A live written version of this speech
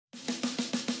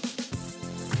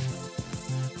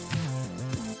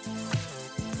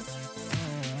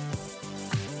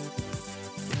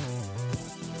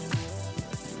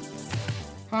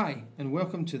Hi, and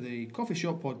welcome to the Coffee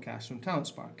Shop podcast from Talent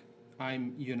Spark.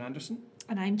 I'm Ewan Anderson.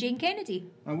 And I'm Jane Kennedy.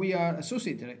 And we are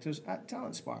Associate Directors at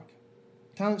Talent Spark.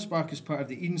 Talent Spark is part of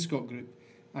the Eden Scott Group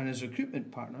and is a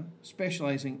recruitment partner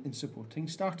specialising in supporting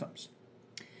startups.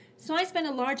 So I spend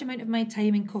a large amount of my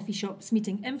time in coffee shops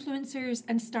meeting influencers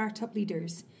and startup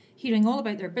leaders, hearing all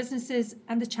about their businesses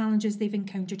and the challenges they've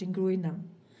encountered in growing them.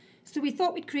 So we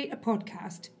thought we'd create a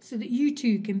podcast so that you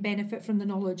too can benefit from the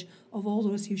knowledge of all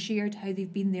those who shared how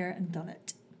they've been there and done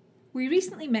it. We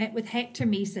recently met with Hector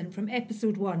Mason from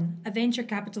Episode 1, a venture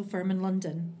capital firm in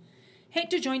London.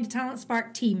 Hector joined the Talent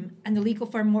Spark team and the legal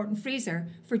firm Morton Fraser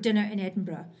for dinner in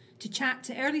Edinburgh to chat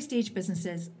to early stage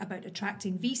businesses about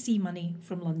attracting VC money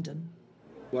from London.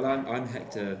 Well, I'm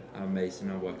Hector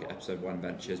Mason. I work at Episode 1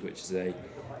 Ventures, which is a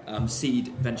seed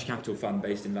venture capital fund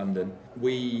based in London.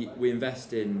 We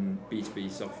invest in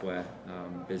B2B software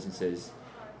businesses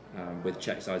with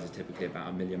check sizes typically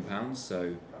about £1 million.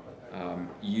 So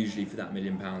usually for that £1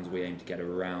 million, we aim to get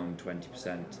around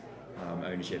 20%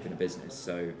 ownership in a business.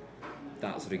 So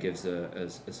that sort of gives a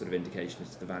sort of indication as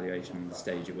to the valuation and the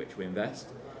stage at which we invest.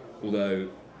 Although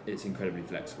it's incredibly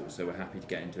flexible, so we're happy to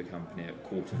get into a company at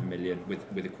 £250,000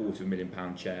 with a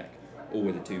 £250,000 check or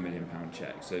with a £2 million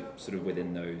check, so sort of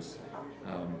within those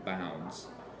bounds.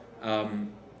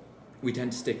 We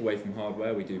tend to stick away from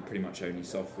hardware. We do pretty much only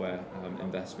software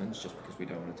investments, just because we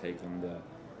don't want to take on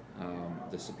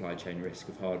the supply chain risk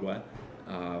of hardware,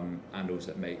 and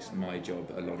also it makes my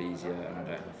job a lot easier, and I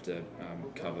don't have to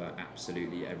cover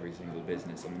absolutely every single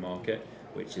business on the market,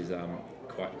 which is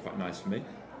quite nice for me.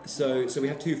 So we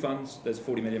have two funds. There's a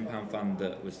 £40 million fund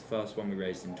that was the first one we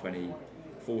raised in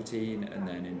 2014, and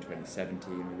then in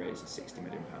 2017 we raised a £60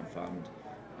 million fund,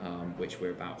 which we're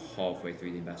about halfway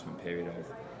through the investment period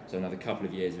of. So another couple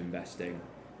of years of investing,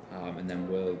 and then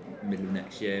middle of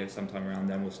next year, sometime around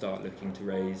then, we'll start looking to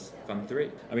raise Fund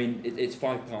 3. I mean, it's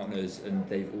 5 partners, and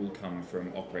they've all come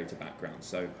from operator backgrounds.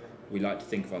 So we like to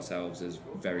think of ourselves as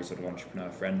very sort of entrepreneur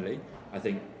friendly. I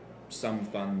think some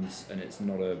funds, and it's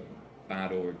not a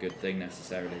bad or a good thing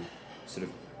necessarily, sort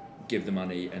of give the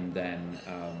money and then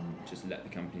just let the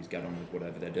companies get on with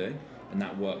whatever they're doing, and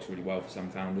that works really well for some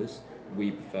founders.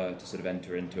 We prefer to sort of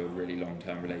enter into a really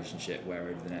long-term relationship where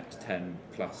over the next 10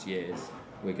 plus years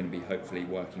we're going to be hopefully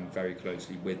working very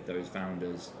closely with those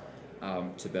founders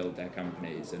to build their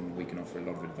companies, and we can offer a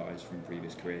lot of advice from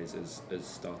previous careers as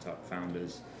startup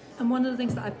founders. And one of the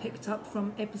things that I picked up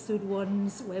from Episode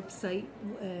 1's website,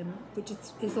 which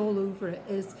is all over it,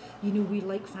 is, we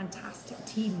like fantastic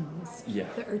teams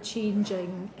that are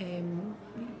changing,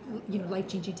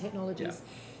 life-changing technologies.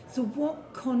 Yeah. So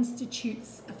what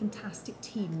constitutes a fantastic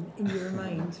team in your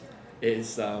mind?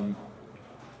 It's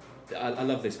I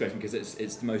love this question because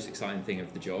it's the most exciting thing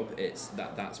of the job. It's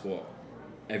that's what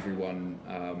everyone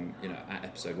at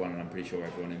Episode 1, and I'm pretty sure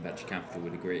everyone in venture capital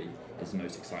would agree, is the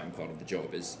most exciting part of the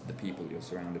job, is the people you're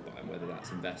surrounded by, and whether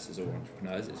that's investors or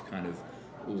entrepreneurs, it's kind of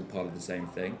all part of the same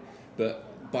thing.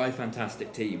 But by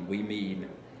fantastic team, we mean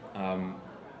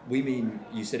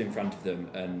you sit in front of them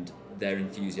and their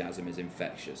enthusiasm is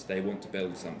infectious. They want to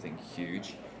build something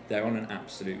huge. They're on an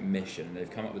absolute mission. They've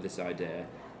come up with this idea.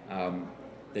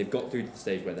 They've got through to the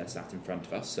stage where they're sat in front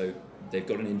of us, so they've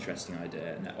got an interesting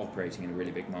idea and they're operating in a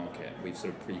really big market. We've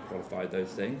sort of pre-qualified those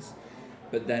things.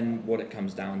 But then what it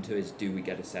comes down to is, do we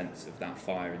get a sense of that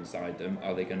fire inside them?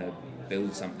 Are they going to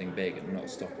build something big and not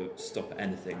stop at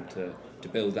anything to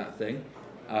build that thing?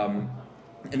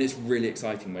 And it's really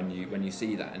exciting when you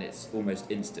see that, and it's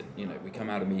almost instant. We come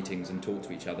out of meetings and talk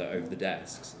to each other over the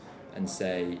desks and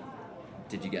say,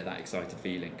 did you get that excited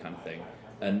feeling, kind of thing?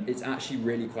 And it's actually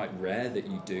really quite rare that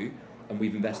you do, and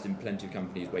we've invested in plenty of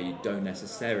companies where you don't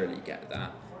necessarily get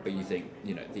that, but you think,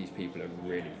 these people are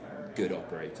really good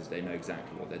operators, they know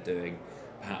exactly what they're doing,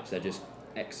 perhaps they're just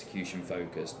execution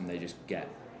focused and they just get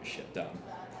shit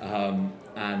done.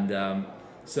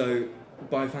 So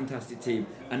by a fantastic team,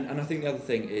 and I think the other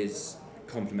thing is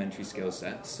complementary skill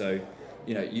sets. So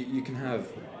you can have,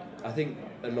 I think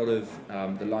a lot of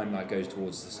the limelight goes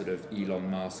towards the sort of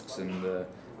Elon Musks and the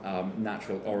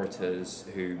natural orators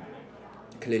who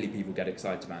clearly people get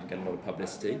excited about and get a lot of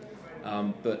publicity,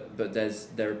 but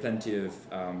there are plenty of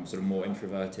sort of more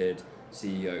introverted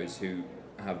CEOs who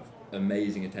have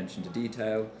amazing attention to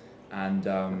detail and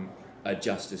are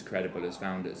just as credible as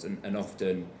founders, and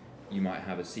often you might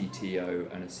have a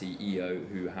CTO and a CEO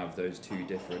who have those two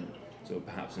different, sort of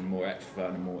perhaps a more extrovert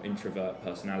and a more introvert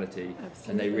personality.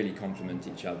 Absolutely. And they really complement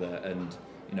each other, and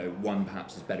one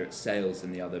perhaps is better at sales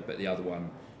than the other, but the other one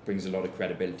brings a lot of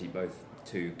credibility both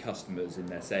to customers in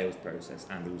their sales process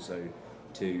and also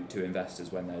to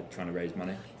investors when they're trying to raise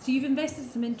money. So you've invested in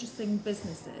some interesting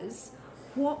businesses.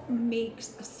 What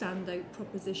makes a standout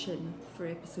proposition for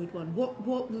episode 1?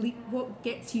 What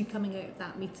gets you coming out of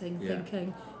that meeting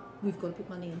thinking we've got to put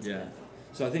money into it?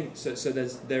 So I think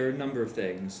there are a number of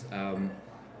things.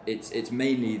 It's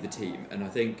mainly the team, and I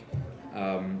think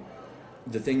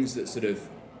the things that sort of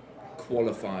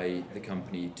qualify the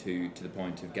company to the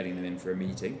point of getting them in for a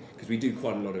meeting, because we do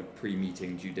quite a lot of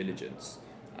pre-meeting due diligence.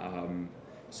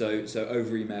 So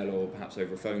over email or perhaps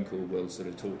over a phone call, we'll sort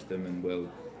of talk to them and we'll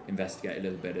investigate a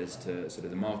little bit as to sort of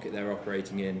the market they're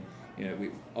operating in. We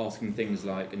ask them things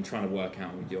like, and trying to work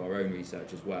out, and we do our own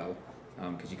research as well,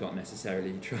 because you can't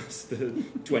necessarily trust the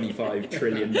 £25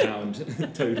 trillion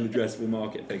total addressable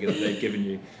market figure that they've given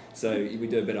you. So we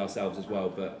do a bit ourselves as well,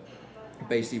 but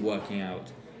basically working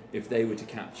out if they were to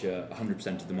capture 100%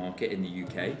 of the market in the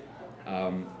UK,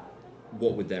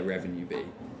 what would their revenue be?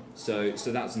 So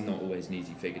that's not always an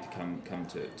easy figure to come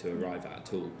to arrive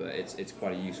at all, but it's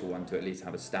quite a useful one to at least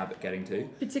have a stab at getting to.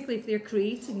 Particularly if they're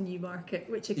creating a new market,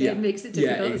 which again makes it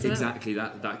difficult. Yeah, exactly.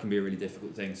 That can be a really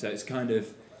difficult thing. So it's kind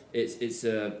of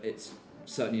it's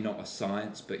certainly not a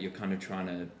science, but you're kind of trying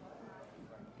to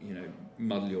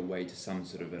muddle your way to some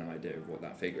sort of an idea of what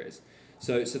that figure is.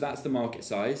 So that's the market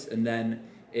size, and then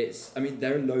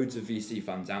there are loads of VC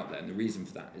funds out there, and the reason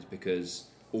for that is because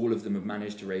all of them have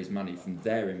managed to raise money from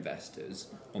their investors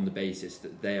on the basis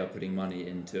that they are putting money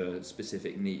into a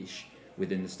specific niche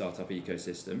within the startup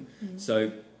ecosystem. Mm.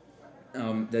 So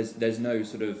there's no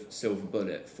sort of silver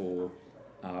bullet for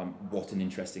what an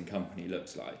interesting company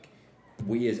looks like.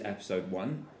 We as episode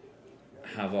 1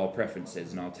 have our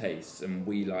preferences and our tastes, and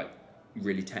we like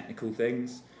really technical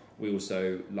things. We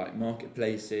also like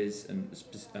marketplaces, and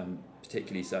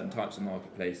particularly certain types of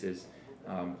marketplaces.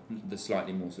 The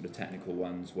slightly more sort of technical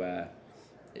ones where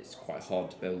it's quite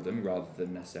hard to build them, rather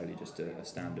than necessarily just a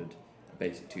standard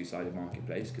basic two-sided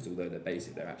marketplace, because although they're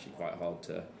basic, they're actually quite hard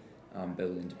to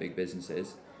build into big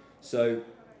businesses. So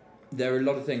there are a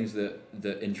lot of things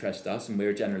that interest us, and we're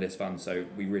a generalist fund, so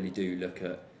we really do look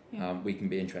at we can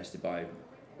be interested by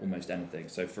almost anything.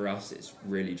 So for us, it's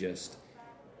really just,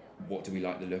 what do we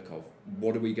like the look of?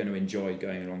 What are we going to enjoy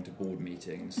going along to board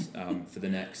meetings for the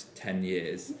next 10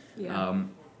 years? Yeah.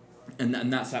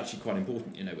 And that's actually quite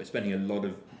important. We're spending a lot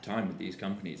of time with these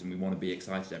companies, and we want to be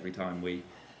excited every time we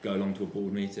go along to a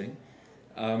board meeting.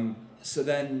 So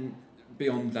then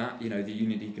beyond that, the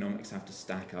unit economics have to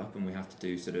stack up, and we have to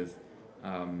do sort of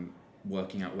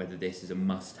working out whether this is a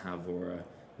must-have or a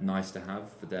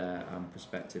nice-to-have for their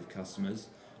prospective customers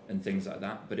and things like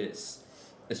that. But it's,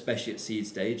 especially at seed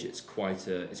stage, it's quite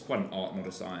an art, not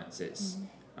a science. It's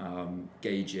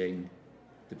gauging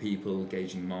the people,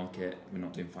 gauging the market. We're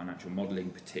not doing financial modelling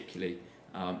particularly.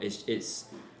 It's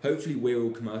hopefully we're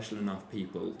all commercial enough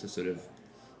people to sort of,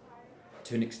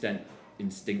 to an extent,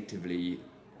 instinctively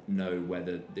know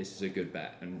whether this is a good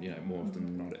bet, and more often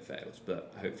than not it fails.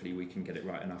 But hopefully we can get it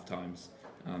right enough times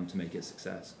to make it a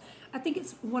success. I think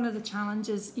it's one of the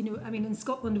challenges, in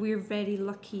Scotland we're very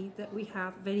lucky that we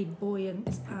have very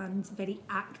buoyant and very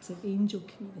active angel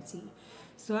community.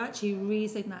 So actually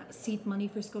raising that seed money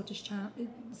for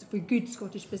for good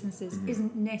Scottish businesses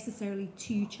isn't necessarily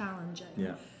too challenging.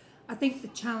 Yeah. I think the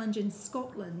challenge in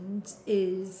Scotland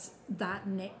is that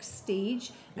next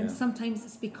stage, and sometimes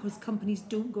it's because companies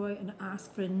don't go out and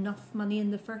ask for enough money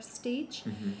in the first stage.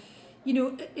 Mm-hmm.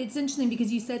 It's interesting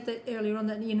because you said that earlier on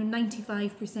that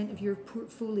 95% of your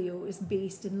portfolio is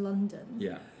based in London.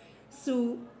 Yeah.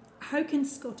 So how can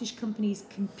Scottish companies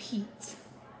compete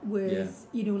with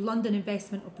London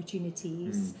investment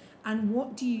opportunities? And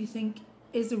what do you think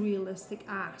is a realistic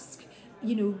ask?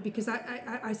 Because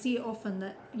I see it often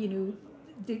that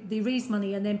they raise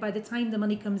money, and then by the time the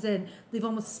money comes in, they've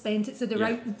almost spent it, so they're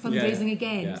out fundraising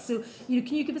again. Yeah. So,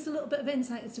 can you give us a little bit of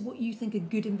insight as to what you think a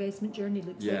good investment journey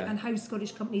looks like, and how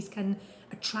Scottish companies can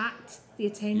attract the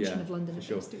attention of London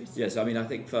investors? Sure. Yes, I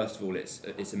think first of all,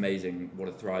 it's amazing what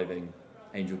a thriving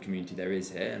angel community there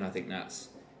is here, and I think that's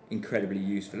incredibly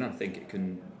useful, and I think it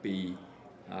can be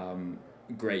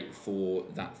great for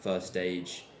that first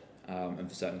stage, and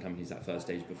for certain companies that first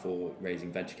stage before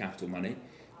raising venture capital money.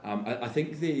 I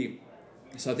think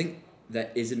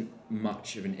there isn't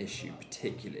much of an issue,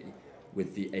 particularly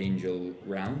with the angel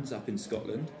rounds up in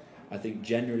Scotland. I think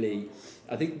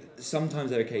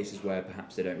sometimes there are cases where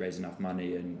perhaps they don't raise enough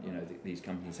money, and these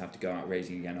companies have to go out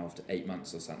raising again after 8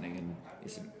 months or something, and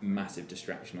it's a massive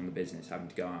distraction on the business having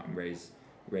to go out and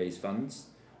raise funds.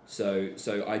 So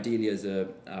ideally, as a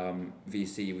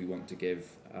VC, we want to give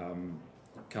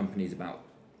companies about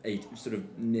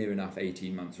near enough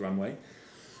 18 months runway.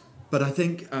 But I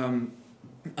think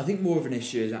more of an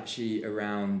issue is actually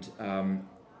around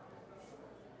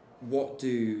what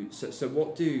do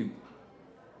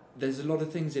there's a lot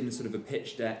of things in sort of a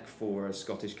pitch deck for a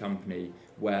Scottish company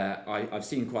where I've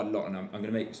seen quite a lot, and I'm going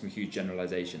to make some huge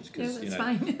generalisations because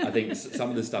fine. I think some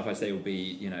of the stuff I say will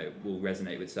be will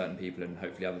resonate with certain people and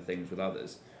hopefully other things with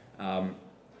others.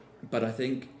 But I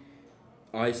think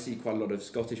I see quite a lot of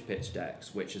Scottish pitch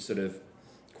decks which are sort of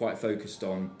quite focused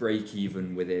on break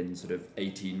even within sort of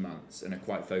 18 months and are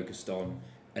quite focused on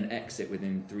an exit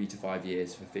within 3 to 5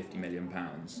 years for £50 million.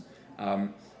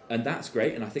 And that's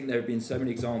great, and I think there have been so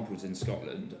many examples in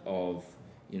Scotland of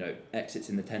exits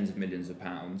in the tens of millions of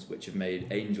pounds which have made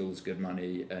angels good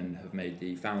money and have made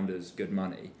the founders good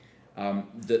money,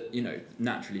 that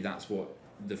naturally that's what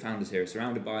the founders here are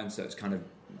surrounded by, and so it's kind of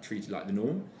treated like the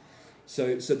norm.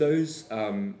 So those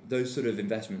sort of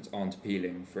investments aren't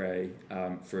appealing for a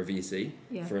VC,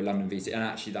 for a London VC, and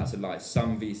actually that's a lie.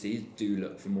 Some VCs do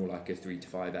look for more like a 3 to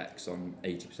 5x on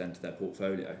 80% of their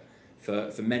portfolio.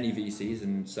 For many VCs,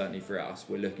 and certainly for us,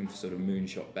 we're looking for sort of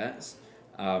moonshot bets.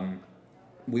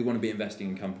 We want to be investing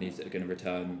in companies that are going to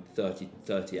return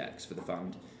 30x for the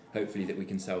fund, hopefully that we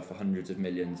can sell for hundreds of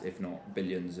millions, if not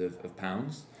billions of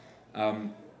pounds.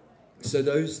 So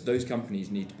those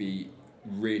companies need to be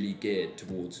really geared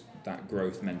towards that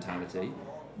growth mentality,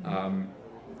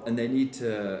 and they need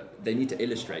to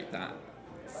illustrate that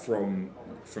from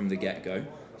the get-go.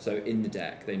 So in the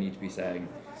deck, they need to be saying,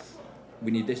 we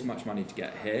need this much money to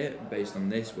get here. Based on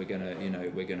this, we're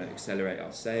gonna accelerate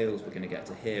our sales. We're gonna get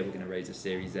to here. We're gonna raise a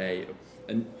Series A,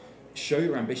 and show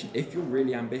your ambition. If you're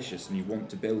really ambitious and you want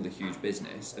to build a huge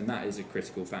business, and that is a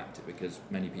critical factor because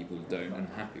many people don't and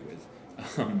are happy with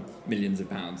millions of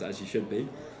pounds, as you should be.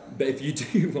 But if you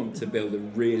do want to build a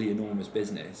really enormous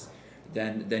business,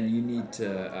 then you need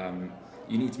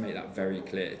to make that very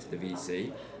clear to the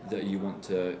VC that you want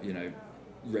to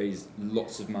raise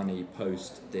lots of money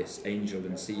post this angel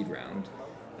and seed round,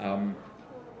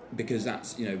 because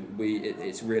that's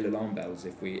it's real alarm bells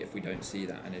if we don't see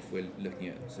that, and if we're looking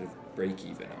at sort of break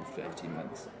even after 18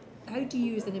 months. How do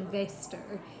you as an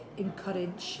investor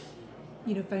encourage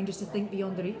founders to think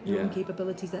beyond their own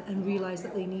capabilities and realise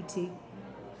that they need to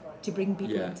bring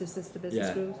people in to assist the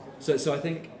business growth? So I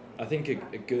think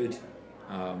a good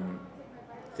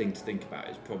thing to think about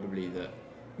is probably that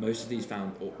most of these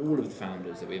or all of the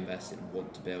founders that we invest in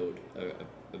want to build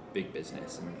a big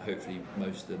business, and hopefully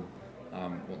most of them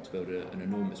want to build an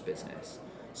enormous business.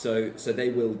 So they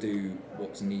will do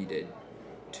what's needed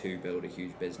to build a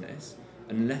huge business.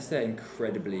 Unless they're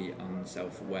incredibly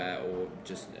unself-aware or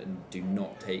just do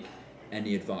not take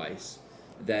any advice,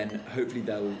 then hopefully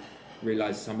they'll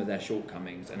realise some of their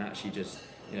shortcomings and actually just,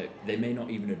 they may not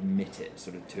even admit it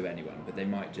sort of to anyone, but they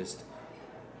might just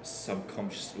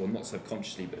not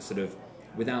subconsciously, but sort of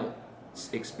without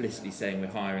explicitly saying we're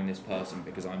hiring this person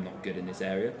because I'm not good in this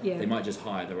area, they might just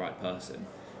hire the right person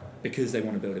because they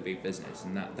want to build a big business,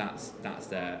 and that's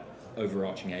their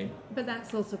overarching aim. But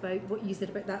that's also about what you said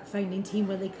about that founding team.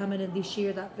 When they come in and they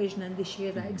share that vision and they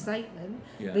share that excitement,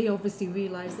 they obviously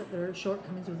realise that there are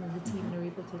shortcomings within the team and are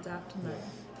able to adapt on that.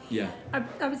 Yeah.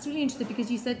 I was really interested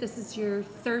because you said this is your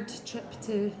third trip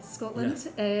to Scotland,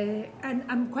 and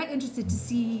I'm quite interested to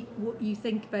see what you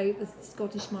think about the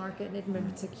Scottish market and Edinburgh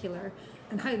in particular,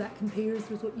 and how that compares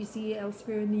with what you see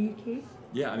elsewhere in the UK.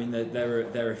 Yeah, I mean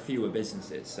there are fewer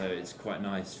businesses, so it's quite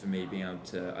nice for me being able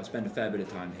to. I spend a fair bit of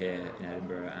time here in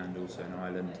Edinburgh and also in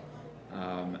Ireland,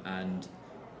 and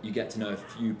you get to know a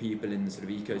few people in the sort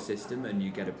of ecosystem, and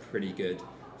you get a pretty good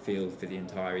feel for the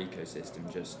entire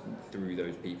ecosystem just through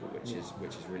those people, which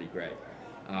is really great,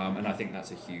 and I think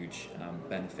that's a huge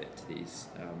benefit to these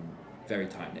very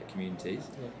tight-knit communities.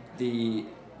 The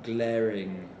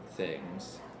glaring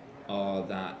things are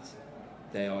that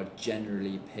they are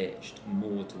generally pitched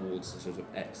more towards the sort of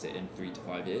exit in 3 to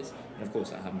 5 years, and of course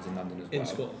that happens in London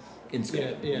as well. In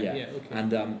Scotland, okay.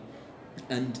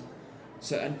 And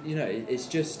it's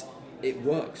just, it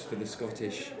works for the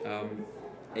Scottish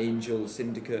angel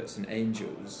syndicates and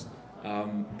angels,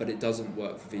 but it doesn't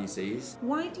work for VCs.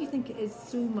 Why do you think it is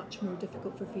so much more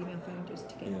difficult for female founders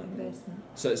to get investment?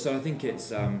 So I think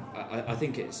it's I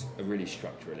think it's a really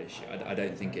structural issue. I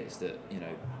don't think it's that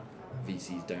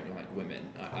VCs don't like women.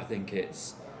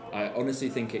 I honestly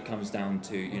think it comes down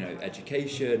to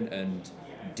education and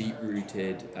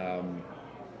deep-rooted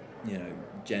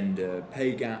gender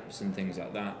pay gaps and things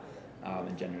like that,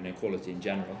 and gender inequality in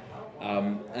general.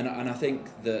 And I think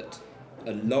that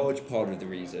a large part of the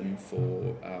reason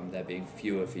for there being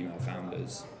fewer female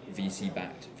founders,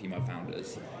 VC-backed female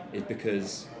founders, is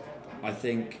because I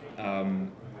think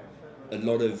a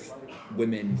lot of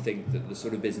women think that the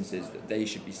sort of businesses that they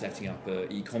should be setting up are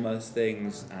e-commerce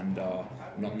things and are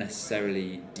not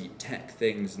necessarily deep tech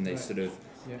things, and they sort of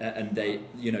And they,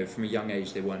 from a young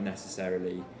age, they weren't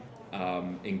necessarily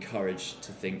encouraged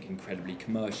to think incredibly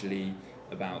commercially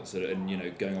about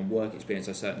going on work experience.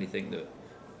 I certainly think that,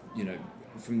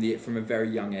 from a very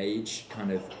young age,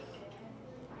 kind of,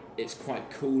 it's quite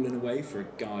cool in a way for a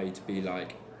guy to be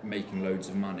like making loads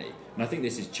of money. And I think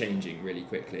this is changing really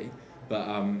quickly.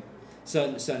 But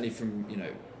certainly from,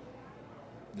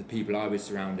 the people I was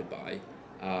surrounded by,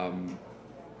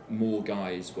 more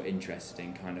guys were interested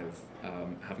in kind of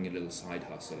having a little side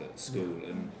hustle at school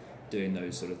and doing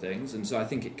those sort of things. And so I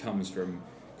think it comes from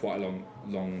quite a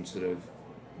long sort of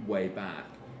way back.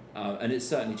 And it's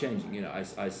certainly changing. I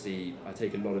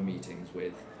take a lot of meetings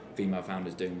with female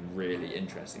founders doing really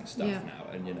interesting stuff now,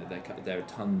 and there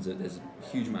are there's a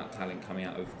huge amount of talent coming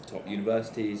out of the top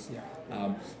universities,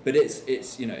 but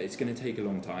it's going to take a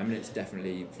long time, and it's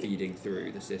definitely feeding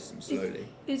through the system slowly.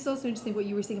 It's also interesting what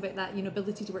you were saying about that,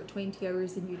 ability to work 20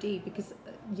 hours in your day, because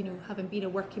having been a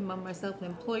working mum myself and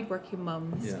employed working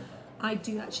mums, I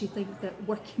do actually think that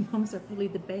working mums are probably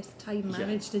the best time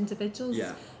managed individuals.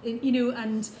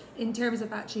 And in terms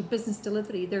of actually business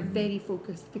delivery, they're very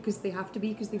focused because they have to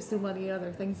be, because they've so many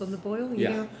other things on the boil. You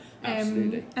know?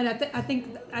 Absolutely. And I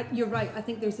think you're right. I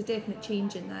think there's a definite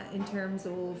change in that in terms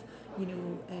of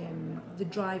the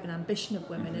drive and ambition of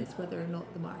women. It's whether or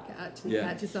not the market actually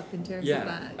catches up in terms of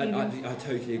that. And I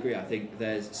totally agree. I think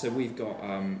we've got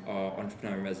our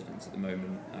entrepreneur in residence at the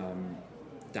moment.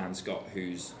 Dan Scott,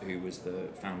 who was the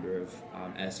founder of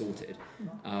Air Sorted,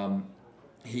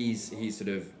 he's sort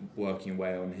of working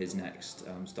away on his next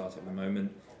startup at the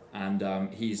moment, and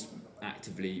he's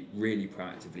really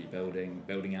proactively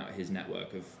building out his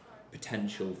network of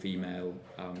potential female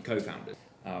co-founders.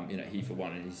 He for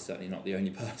one, and he's certainly not the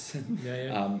only person.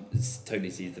 Totally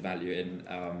sees the value in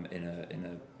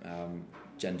a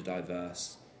gender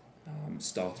diverse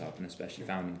startup, and especially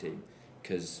founding team,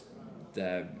 because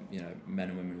they're, men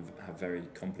and women have very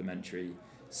complementary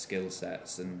skill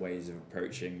sets and ways of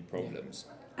approaching problems.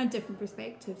 And different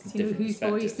perspectives. Whose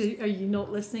voice are you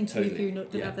not listening to if you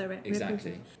don't have that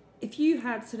exactly. If you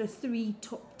had sort of 3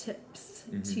 top tips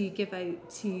to give out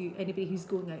to anybody who's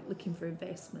going out looking for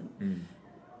investment,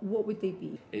 what would they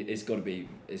be? It's got to be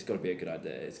a good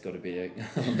idea. It's got to be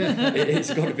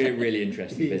a really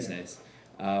interesting business.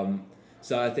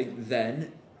 So I think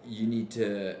then you need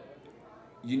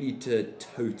to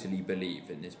totally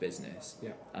believe in this business,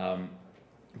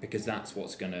 because that's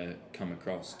what's going to come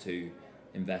across to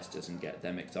investors and get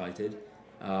them excited.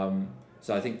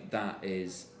 So I think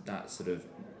that's sort of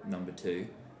number 2.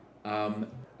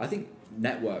 I think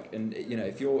network, and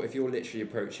if you're literally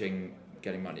approaching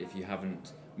getting money, if you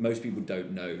haven't, most people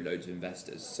don't know loads of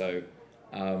investors. So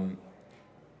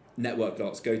network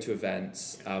lots, go to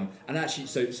events, and actually,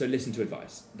 so listen to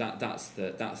advice. That's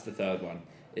the third one.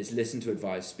 Is listen to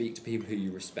advice, speak to people who you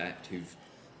respect, who've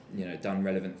done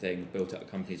relevant things, built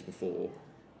up companies before.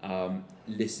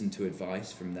 Listen to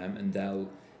advice from them, and they'll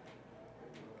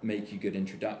make you good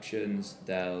introductions.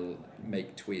 They'll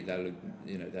they'll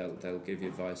give you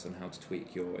advice on how to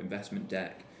tweak your investment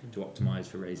deck to optimize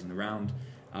for raising a round.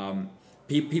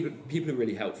 People are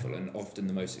really helpful, and often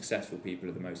the most successful people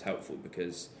are the most helpful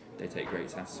because they take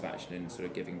great satisfaction in sort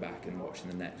of giving back and watching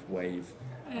the next wave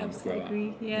grow up.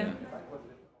 Yeah.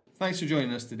 Thanks for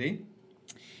joining us today.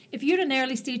 If you're an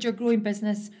early stage or growing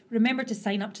business, remember to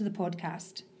sign up to the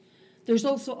podcast. There's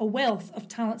also a wealth of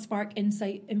Talent Spark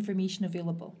Insight information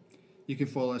available. You can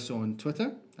follow us on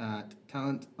Twitter at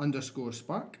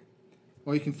talent_spark,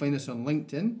 or you can find us on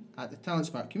LinkedIn at the Talent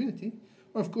Spark Community,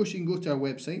 or of course you can go to our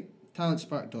website,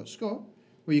 talentspark.scot,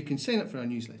 where you can sign up for our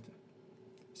newsletter.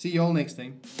 See you all next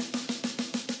time.